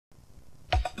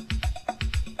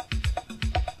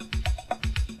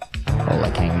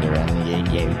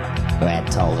emu who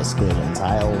had told us grueling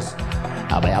tales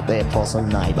about their possum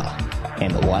neighbour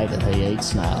and the way that he eats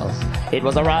snails. It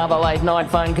was a rather late night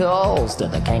phone calls to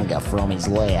the Kanga from his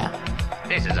lair.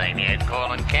 This is Emu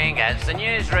calling Kanga. Has the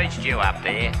news reached you up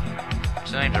there?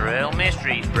 Seems a real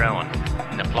mystery's brewing,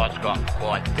 and the plot's got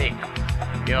quite thick.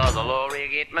 You're the lawyer,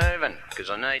 get moving, because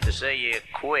I need to see you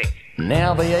quick.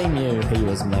 Now the emu, he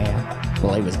was mad.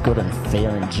 Well, he was good and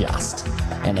fair and just,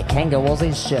 and the Kanga was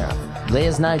his sheriff.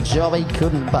 There's no job he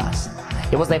couldn't bust.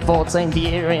 It was their 14th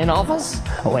year in office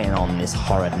when on this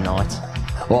horrid night,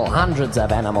 well, hundreds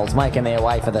of animals making their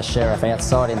way for the sheriff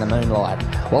outside in the moonlight.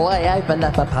 Well, they opened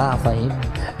up a path for him,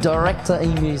 direct to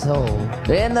Emu's hall,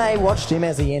 and they watched him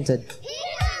as he entered.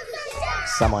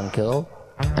 Someone called,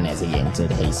 and as he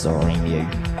entered, he saw Emu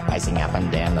pacing up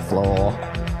and down the floor.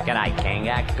 G'day,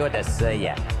 Kanga. Good to see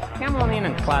you. Come on in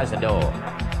and close the door.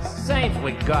 Seems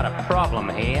we've got a problem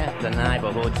here. The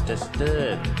neighbourhood's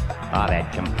disturbed. I've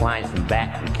had complaints from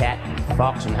bat and cat and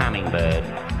fox and hummingbird,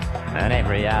 and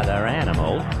every other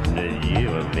animal that you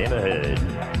have ever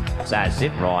heard. So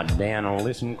sit right down and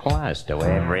listen close to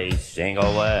every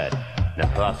single word. The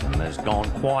possum has gone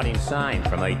quite insane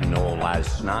from eating all those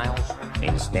snails.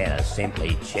 Instead of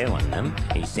simply chewing them,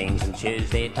 he sings and chews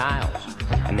their tails.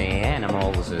 And the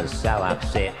animals are so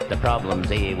upset, the problem's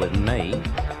here with me,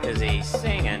 'cause he's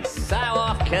singing so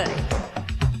off-key.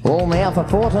 Well, now for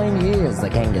 14 years the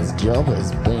Kanga's job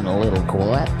has been a little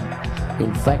quiet.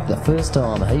 In fact, the first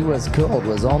time he was called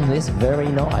was on this very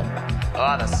night.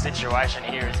 Oh, the situation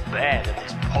here is bad, and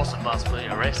this possum must be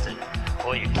arrested,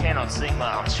 or you cannot sing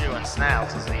while chewing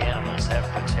snails as the animals have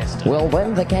protested. Well,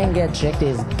 then the Kanga checked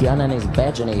his gun and his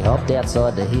badge and he hopped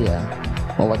outside to hear,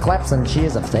 well, the claps and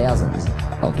cheers of thousands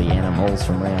of the animals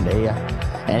from round here.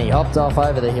 And he hopped off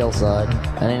over the hillside,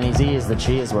 and in his ears the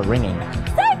cheers were ringing.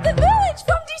 Save the village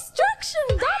from destruction!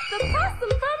 Stop the possum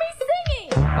from his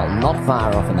singing! Well, not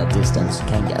far off in the distance,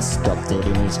 Kanga stopped dead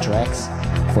in his tracks,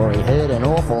 for he heard an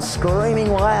awful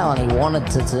screaming wail and he wanted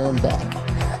to turn back.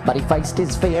 But he faced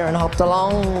his fear and hopped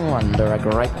along under a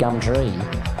great gum tree.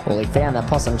 Well, he found the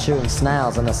possum chewing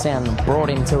snails and the sound brought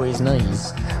him to his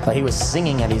knees, for he was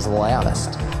singing at his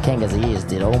loudest. Kanga's ears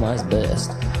did almost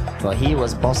burst, for here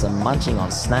was Possum munching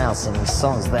on snails, singing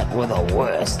songs that were the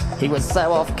worst. He was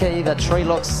so off-key the tree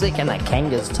looked sick and the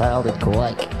Kanga's tail did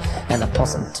quake. And the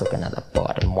possum took another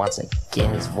bite and once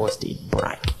again his voice did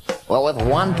break. Well, with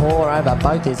one paw over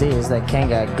both his ears, the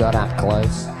Kanga got up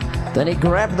close. Then he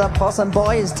grabbed the possum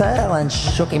by his tail and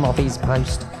shook him off his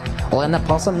post. Well, and the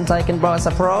possum, taken by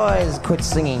surprise, quit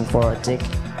singing for a tick.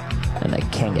 And the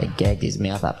Kanga gagged his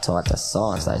mouth up tight to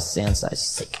silence those sounds so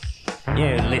sick.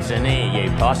 You listen here,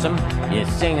 you possum. Your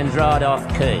singing's right off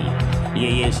key. You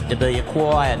used to be a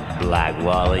quiet bloke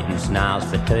while eating snails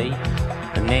for tea.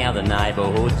 And now the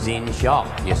neighbourhood's in shock.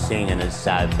 Your singing is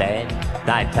so bad.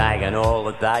 They've taken all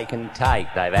that they can take.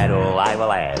 They've had all they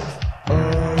will have.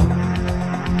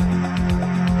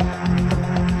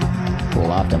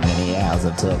 Well, after many hours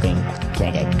of talking,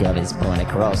 Kanga got his point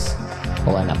across.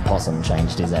 Well, and the possum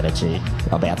changed his attitude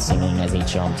about singing as he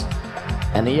chomped.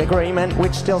 And the agreement,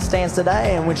 which still stands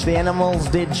today and which the animals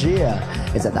did cheer,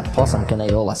 is that the possum can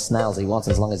eat all the snails he wants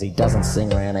as long as he doesn't sing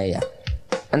round here.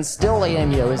 And still the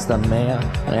emu is the mayor,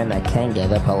 and the Kanga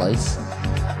the police,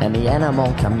 and the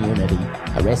animal community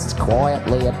rests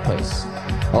quietly at peace.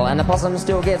 Well, and the possum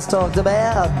still gets talked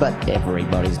about, but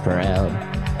everybody's proud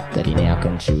that he now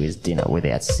can chew his dinner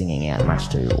without singing out much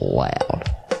too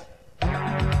loud.